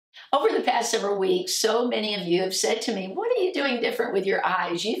Over the past several weeks, so many of you have said to me, what are you doing different with your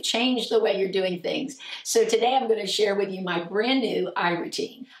eyes? You've changed the way you're doing things. So today I'm going to share with you my brand new eye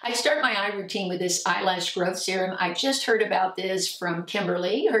routine. I start my eye routine with this eyelash growth serum. I just heard about this from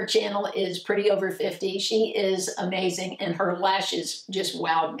Kimberly. Her channel is Pretty Over 50. She is amazing and her lashes just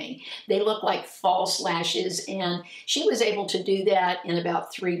wowed me. They look like false lashes and she was able to do that in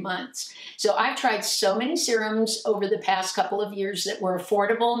about 3 months. So I've tried so many serums over the past couple of years that were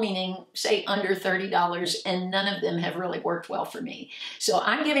affordable, meaning say under $30, and none of them have really worked well for me. So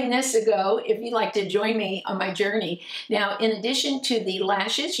I'm giving this a go if you'd like to join me on my journey. Now, in addition to the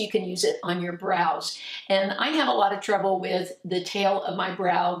lashes, you can use it on your brows. And I have a lot of trouble with the tail of my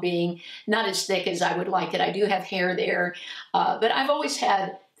brow being not as thick as I would like it. I do have hair there, but I've always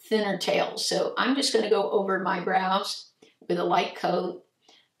had thinner tails. So I'm just going to go over my brows with a light coat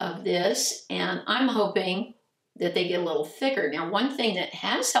of this, and I'm hoping that they get a little thicker. Now, one thing that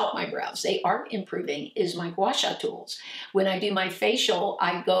has helped my brows, they are improving, is my gua sha tools. When I do my facial,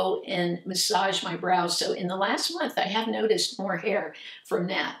 I go and massage my brows. So in the last month, I have noticed more hair from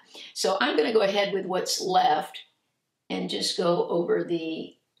that. So I'm going to go ahead with what's left and just go over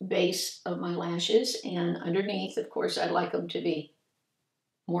the base of my lashes. And underneath, of course, I like them to be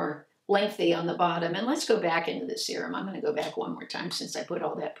more lengthy on the bottom. And let's go back into the serum. I'm going to go back one more time since I put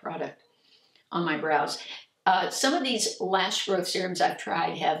all that product on my brows. Some of these lash growth serums I've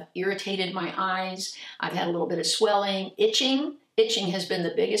tried have irritated my eyes. I've had a little bit of swelling, itching. Itching has been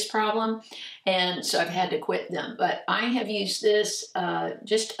the biggest problem, and so I've had to quit them. But I have used this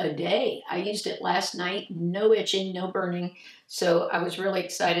just a day. I used it last night, no itching, no burning, so I was really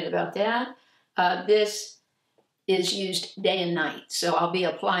excited about that. This is used day and night, so I'll be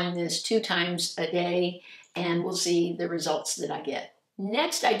applying this 2 times a day, and we'll see the results that I get.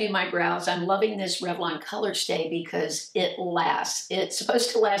 Next, I do my brows. I'm loving this Revlon Colorstay because it lasts. It's supposed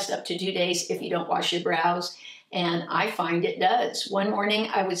to last up to 2 days if you don't wash your brows, and I find it does. One morning,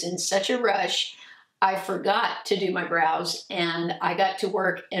 I was in such a rush, I forgot to do my brows, and I got to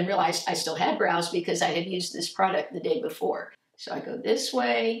work and realized I still had brows because I had used this product the day before. So I go this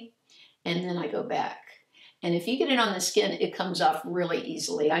way, and then I go back. And if you get it on the skin, it comes off really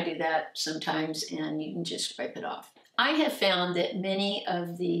easily. I do that sometimes, and you can just wipe it off. I have found that many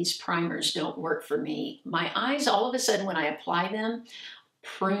of these primers don't work for me. My eyes, all of a sudden, when I apply them,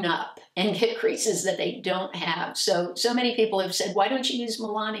 prune up and get creases that they don't have. So many people have said, why don't you use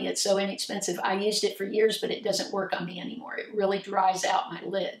Milani? It's so inexpensive. I used it for years, but it doesn't work on me anymore. It really dries out my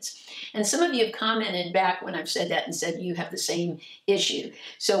lids. And some of you have commented back when I've said that and said you have the same issue.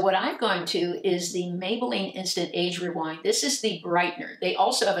 So what I've gone to is the Maybelline Instant Age Rewind. This is the Brightener. They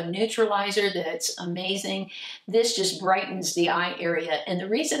also have a neutralizer that's amazing. This just brightens the eye area. And the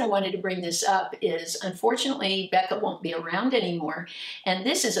reason I wanted to bring this up is, unfortunately, Becca won't be around anymore. And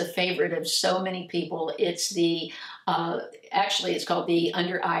this is a favorite of so many people. It's the, actually it's called the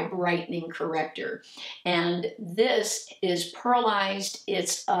Under Eye Brightening Corrector. And this is pearlized.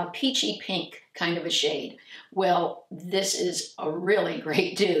 It's a peachy pink kind of a shade. Well, this is a really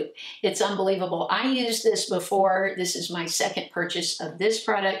great dupe. It's unbelievable. I used this before. This is my second purchase of this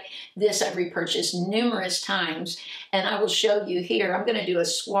product. This I've repurchased numerous times. And I will show you here. I'm going to do a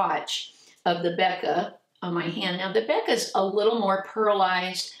swatch of the Becca on my hand. Now, the Becca's a little more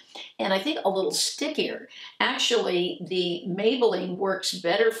pearlized and I think a little stickier. Actually, the Maybelline works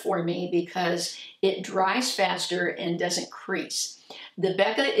better for me because it dries faster and doesn't crease. The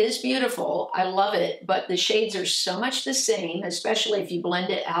Becca is beautiful. I love it, but the shades are so much the same, especially if you blend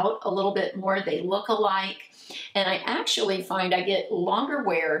it out a little bit more. They look alike. And I actually find I get longer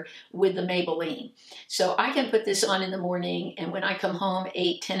wear with the Maybelline. So I can put this on in the morning, and when I come home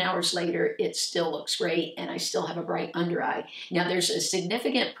 8-10 hours later, it still looks great, and I still have a bright under eye. Now, there's a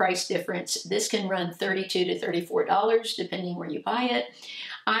significant price difference. This can run $32 to $34, depending where you buy it.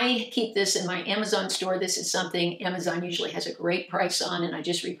 I keep this in my Amazon store. This is something Amazon usually has a great price on, and I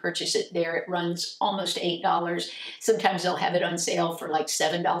just repurchase it there. It runs almost $8. Sometimes they'll have it on sale for like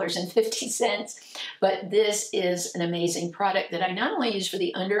 $7.50. But this is an amazing product that I not only use for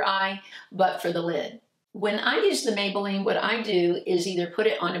the under eye, but for the lid. When I use the Maybelline, what I do is either put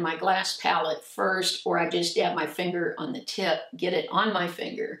it onto my glass palette first, or I just dab my finger on the tip, get it on my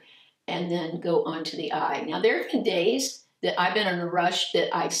finger, and then go onto the eye. Now, there have been days that I've been in a rush that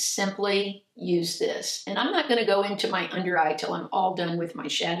I simply use this. And I'm not going to go into my under eye till I'm all done with my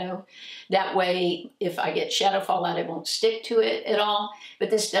shadow. That way, if I get shadow fallout, I won't stick to it at all. But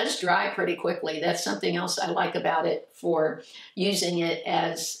this does dry pretty quickly. That's something else I like about it for using it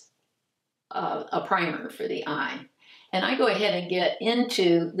as a primer for the eye. And I go ahead and get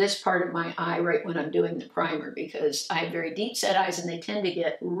into this part of my eye right when I'm doing the primer because I have very deep set eyes and they tend to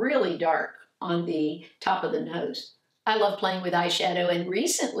get really dark on the top of the nose. I love playing with eyeshadow, and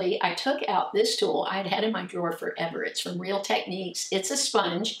recently I took out this tool I'd had in my drawer forever. It's from Real Techniques. It's a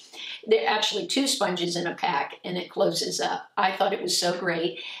sponge. There are actually 2 sponges in a pack, and it closes up. I thought it was so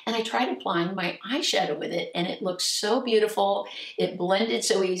great, and I tried applying my eyeshadow with it, and it looks so beautiful. It blended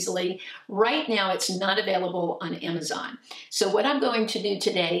so easily. Right now, it's not available on Amazon. So what I'm going to do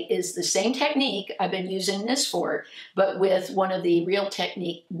today is the same technique I've been using this for, but with one of the Real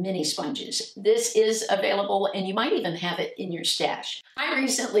Technique mini sponges. This is available, and you might even have it in your stash. I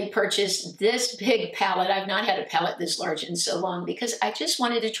recently purchased this big palette. I've not had a palette this large in so long because I just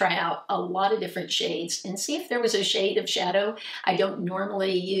wanted to try out a lot of different shades and see if there was a shade of shadow I don't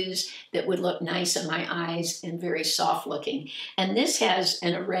normally use that would look nice on my eyes and very soft looking. And this has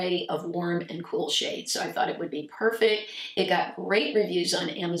an array of warm and cool shades, so I thought it would be perfect. It got great reviews on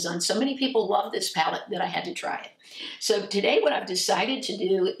Amazon. So many people love this palette that I had to try it. So today what I've decided to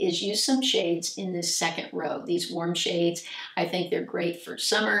do is use some shades in this second row, these warm shades. I think they're great for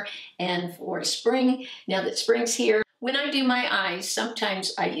summer and for spring. Now that spring's here, when I do my eyes,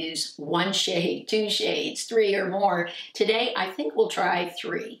 sometimes I use 1 shade, 2 shades, 3 or more. Today, I think we'll try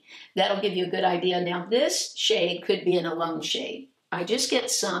 3. That'll give you a good idea. Now this shade could be an alone shade. I just get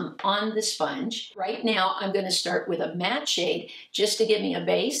some on the sponge. Right now, I'm going to start with a matte shade just to give me a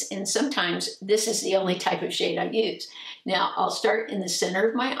base, and sometimes this is the only type of shade I use. Now, I'll start in the center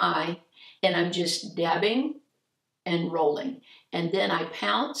of my eye, and I'm just dabbing and rolling. And then I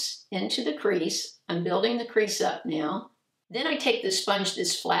pounce into the crease. I'm building the crease up now. Then I take the sponge,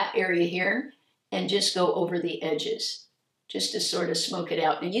 this flat area here, and just go over the edges, just to sort of smoke it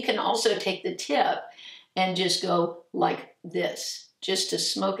out. And you can also take the tip and just go like this, just to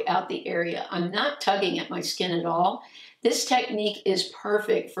smoke out the area. I'm not tugging at my skin at all. This technique is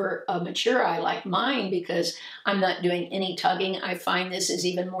perfect for a mature eye like mine because I'm not doing any tugging. I find this is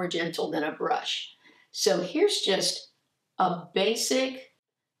even more gentle than a brush. So here's just a basic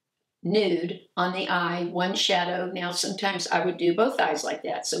nude on the eye, 1 shadow. Now sometimes I would do both eyes like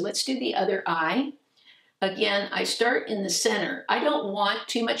that. So let's do the other eye. Again, I start in the center. I don't want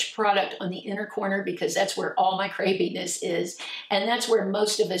too much product on the inner corner because that's where all my crepiness is. And that's where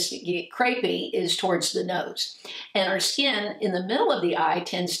most of us get crepey, is towards the nose. And our skin in the middle of the eye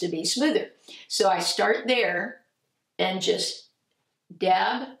tends to be smoother. So I start there and just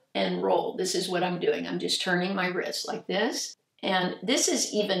dab and roll. This is what I'm doing. I'm just turning my wrist like this. And this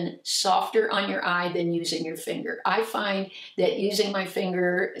is even softer on your eye than using your finger. I find that using my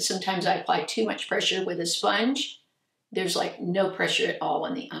finger, sometimes I apply too much pressure with a sponge. There's like no pressure at all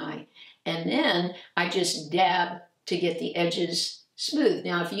on the eye. And then I just dab to get the edges smooth.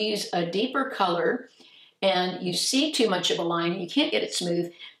 Now, if you use a deeper color and you see too much of a line and you can't get it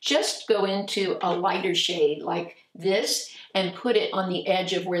smooth, just go into a lighter shade like this and put it on the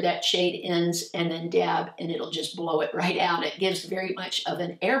edge of where that shade ends and then dab, and it'll just blow it right out. It gives very much of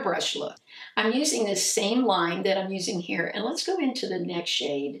an airbrush look. I'm using this same line that I'm using here, and let's go into the next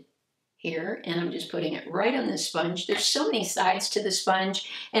shade here, and I'm just putting it right on the sponge. There's so many sides to the sponge,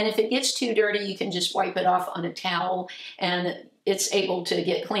 and if it gets too dirty, you can just wipe it off on a towel, and it's able to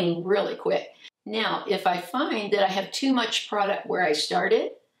get clean really quick. Now, if I find that I have too much product where I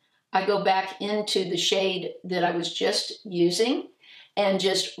started, I go back into the shade that I was just using and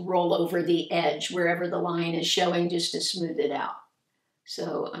just roll over the edge wherever the line is showing just to smooth it out.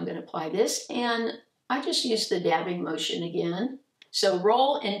 So I'm going to apply this, and I just use the dabbing motion again. So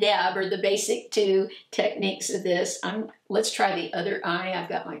roll and dab are the basic 2 techniques of this. Let's try the other eye. I've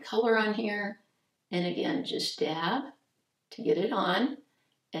got my color on here, and again, just dab to get it on,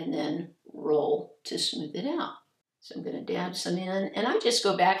 and then roll to smooth it out. So I'm going to dab some in, and I just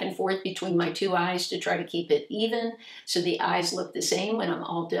go back and forth between my 2 eyes to try to keep it even so the eyes look the same when I'm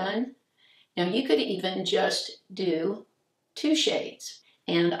all done. Now you could even just do 2 shades,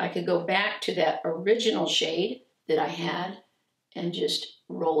 and I could go back to that original shade that I had and just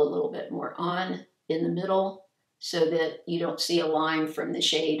roll a little bit more on in the middle so that you don't see a line from the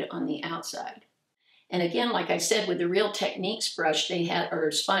shade on the outside. And again, like I said, with the Real Techniques brush, or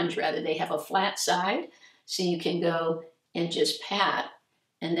sponge rather, they have a flat side. So you can go and just pat,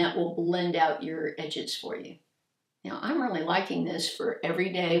 and that will blend out your edges for you. Now, I'm really liking this for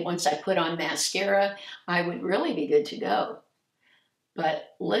every day. Once I put on mascara, I would really be good to go.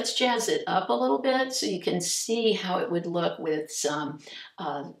 But let's jazz it up a little bit so you can see how it would look with some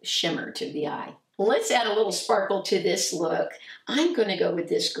shimmer to the eye. Let's add a little sparkle to this look. I'm going to go with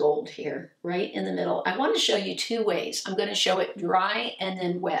this gold here, right in the middle. I want to show you 2 ways. I'm going to show it dry and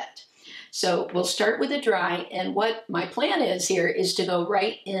then wet. So we'll start with the dry, and what my plan is here is to go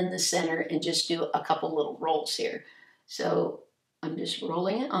right in the center and just do a couple little rolls here. So I'm just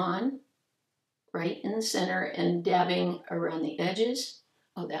rolling it on right in the center and dabbing around the edges.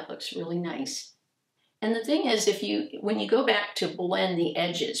 Oh, that looks really nice. And the thing is, when you go back to blend the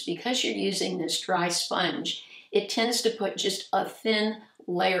edges, because you're using this dry sponge, it tends to put just a thin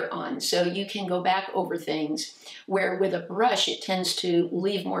layer on, so you can go back over things, where with a brush it tends to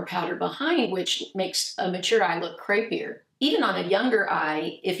leave more powder behind, which makes a mature eye look crepier. Even on a younger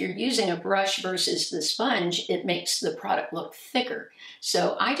eye, if you're using a brush versus the sponge, it makes the product look thicker.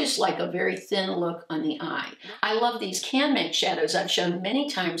 So I just like a very thin look on the eye. I love these Canmake shadows I've shown many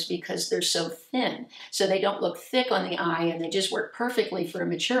times because they're so thin. So they don't look thick on the eye, and they just work perfectly for a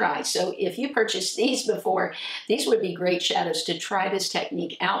mature eye. So if you purchased these before, these would be great shadows to try this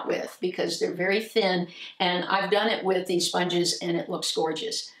technique out with, because they're very thin, and I've done it with these sponges and it looks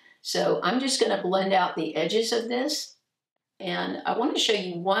gorgeous. So I'm just going to blend out the edges of this. And I want to show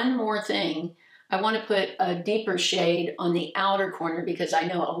you one more thing. I want to put a deeper shade on the outer corner, because I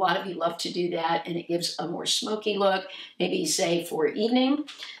know a lot of you love to do that, and it gives a more smoky look, maybe say for evening.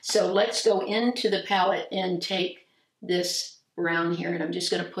 So let's go into the palette and take this brown here, and I'm just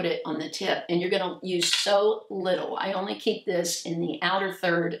going to put it on the tip. And you're going to use so little. I only keep this in the outer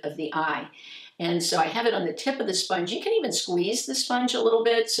third of the eye. And so I have it on the tip of the sponge. You can even squeeze the sponge a little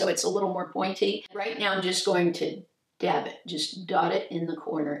bit so it's a little more pointy. Right now I'm just going to dab it, just dot it in the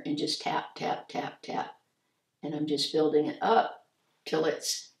corner and just tap, tap, tap, tap. And I'm just building it up till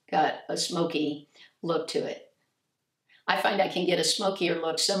it's got a smoky look to it. I find I can get a smokier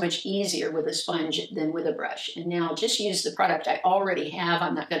look so much easier with a sponge than with a brush. And now I'll just use the product I already have.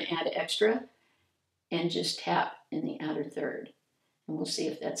 I'm not going to add extra. And just tap in the outer third. And we'll see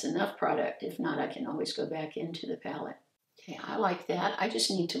if that's enough product. If not, I can always go back into the palette. Okay, I like that. I just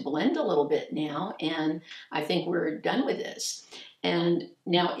need to blend a little bit now, and I think we're done with this. And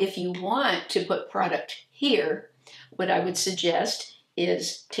now if you want to put product here, what I would suggest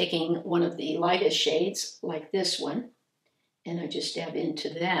is taking one of the lightest shades, like this one, and I just dab into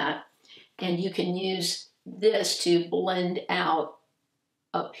that. And you can use this to blend out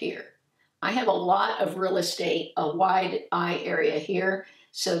up here. I have a lot of real estate, a wide eye area here,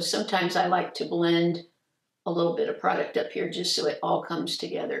 so sometimes I like to blend a little bit of product up here just so it all comes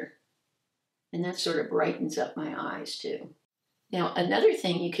together. And that sort of brightens up my eyes too. Now, another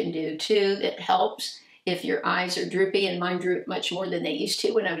thing you can do too that helps if your eyes are droopy, and mine droop much more than they used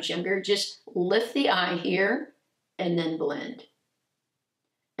to when I was younger, just lift the eye here and then blend.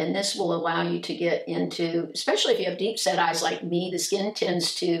 And this will allow you to get into, especially if you have deep set eyes like me, the skin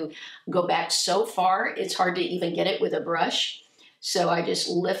tends to go back so far, it's hard to even get it with a brush. So I just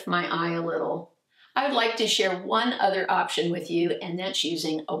lift my eye a little. I would like to share one other option with you, and that's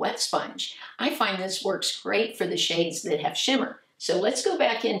using a wet sponge. I find this works great for the shades that have shimmer. So let's go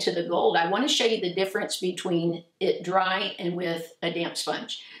back into the gold. I want to show you the difference between it dry and with a damp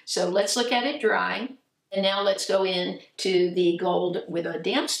sponge. So let's look at it dry. And now let's go in to the gold with a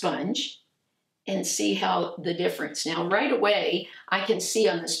damp sponge and see how the difference. Now right away, I can see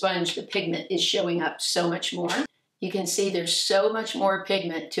on the sponge the pigment is showing up so much more. You can see there's so much more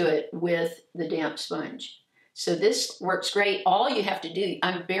pigment to it with the damp sponge. So this works great. All you have to do,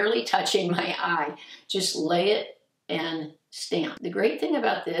 I'm barely touching my eye, just lay it and stamp. The great thing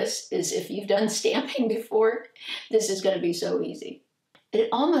about this is if you've done stamping before, this is going to be so easy. It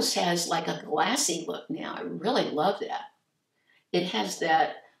almost has like a glassy look now. I really love that. It has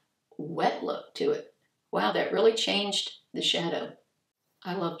that wet look to it. Wow, that really changed the shadow.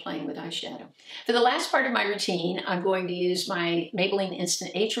 I love playing with eyeshadow. For the last part of my routine, I'm going to use my Maybelline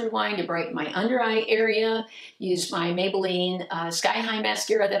Instant Age Rewind to brighten my under eye area, use my Maybelline Sky High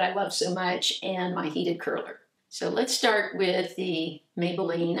Mascara that I love so much, and my heated curler. So let's start with the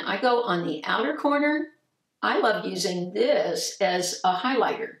Maybelline. I go on the outer corner. I love using this as a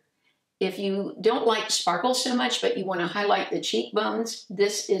highlighter. If you don't like sparkle so much, but you want to highlight the cheekbones,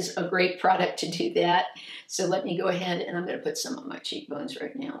 this is a great product to do that. So let me go ahead and I'm going to put some on my cheekbones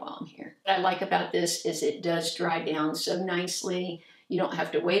right now while I'm here. What I like about this is it does dry down so nicely. You don't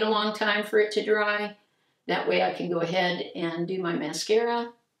have to wait a long time for it to dry. That way I can go ahead and do my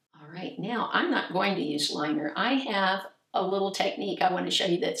mascara. All right, now I'm not going to use liner. I have a little technique I want to show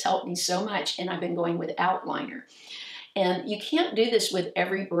you that's helped me so much, and I've been going without liner. And you can't do this with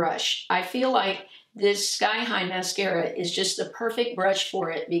every brush. I feel like this Sky High mascara is just the perfect brush for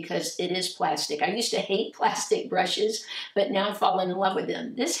it because it is plastic. I used to hate plastic brushes, but now I've fallen in love with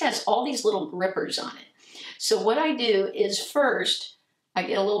them. This has all these little grippers on it. So what I do is first, I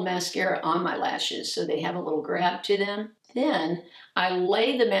get a little mascara on my lashes so they have a little grab to them. Then I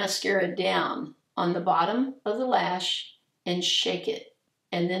lay the mascara down on the bottom of the lash and shake it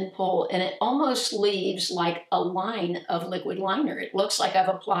and then pull, and it almost leaves like a line of liquid liner. It looks like I've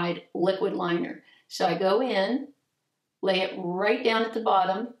applied liquid liner. So I go in, lay it right down at the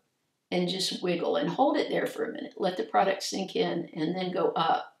bottom, and just wiggle and hold it there for a minute. Let the product sink in and then go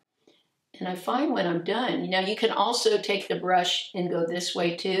up. And I find when I'm done, you can also take the brush and go this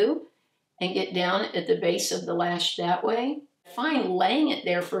way too and get down at the base of the lash that way. I find laying it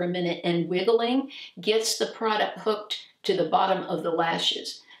there for a minute and wiggling gets the product hooked to the bottom of the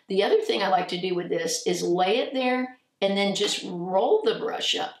lashes. The other thing I like to do with this is lay it there and then just roll the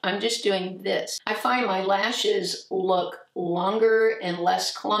brush up. I'm just doing this. I find my lashes look longer and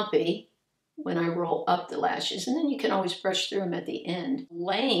less clumpy when I roll up the lashes, and then you can always brush through them at the end.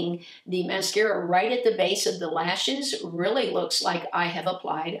 Laying the mascara right at the base of the lashes really looks like I have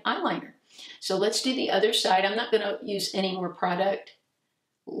applied eyeliner. So let's do the other side. I'm not gonna use any more product.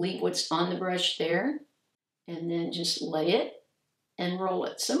 Leave what's on the brush there, and then just lay it and roll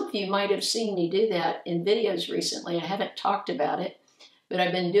it. Some of you might have seen me do that in videos recently. I haven't talked about it, but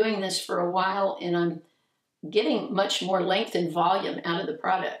I've been doing this for a while and I'm getting much more length and volume out of the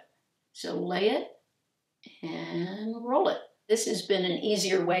product. So lay it and roll it. This has been an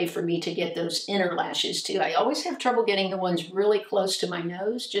easier way for me to get those inner lashes too. I always have trouble getting the ones really close to my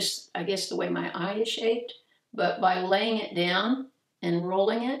nose, just I guess the way my eye is shaped. But by laying it down and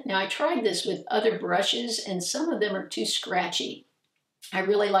rolling it. Now I tried this with other brushes and some of them are too scratchy. I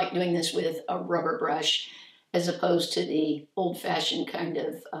really like doing this with a rubber brush as opposed to the old-fashioned kind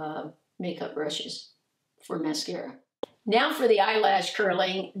of makeup brushes for mascara. Now for the eyelash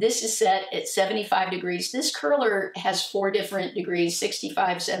curling, this is set at 75 degrees. This curler has 4 different degrees,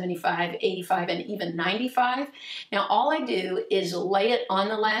 65, 75, 85, and even 95. Now all I do is lay it on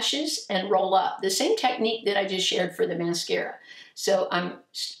the lashes and roll up. The same technique that I just shared for the mascara. So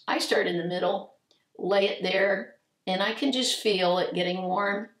I start in the middle, lay it there, and I can just feel it getting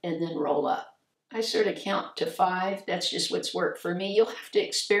warm and then roll up. I sort of count to 5. That's just what's worked for me. You'll have to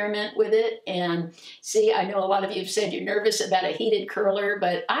experiment with it and see. I know a lot of you have said you're nervous about a heated curler,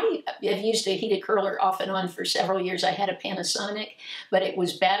 but I have used a heated curler off and on for several years. I had a Panasonic, but it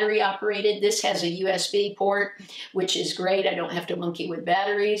was battery operated. This has a USB port, which is great. I don't have to monkey with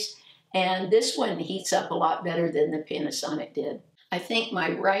batteries. And this one heats up a lot better than the Panasonic did. I think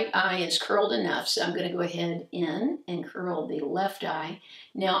my right eye is curled enough, so I'm going to go ahead in and curl the left eye.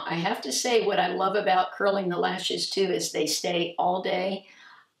 Now, I have to say what I love about curling the lashes too is they stay all day.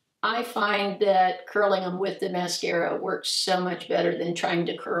 I find that curling them with the mascara works so much better than trying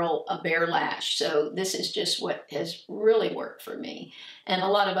to curl a bare lash. So this is just what has really worked for me. And a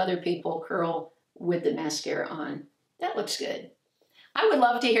lot of other people curl with the mascara on. That looks good. I would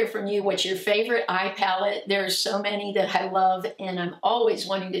love to hear from you. What's your favorite eye palette? There's so many that I love, and I'm always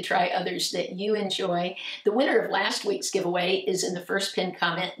wanting to try others that you enjoy. The winner of last week's giveaway is in the first pinned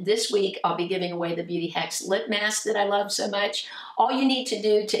comment. This week, I'll be giving away the Beauty Hacks Lip Mask that I love so much. All you need to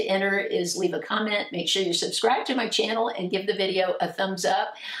do to enter is leave a comment. Make sure you're subscribed to my channel and give the video a thumbs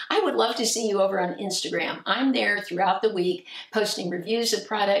up. I would love to see you over on Instagram. I'm there throughout the week posting reviews of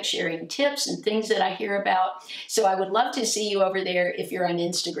products, sharing tips and things that I hear about. So I would love to see you over there if you're on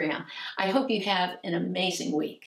Instagram. I hope you have an amazing week.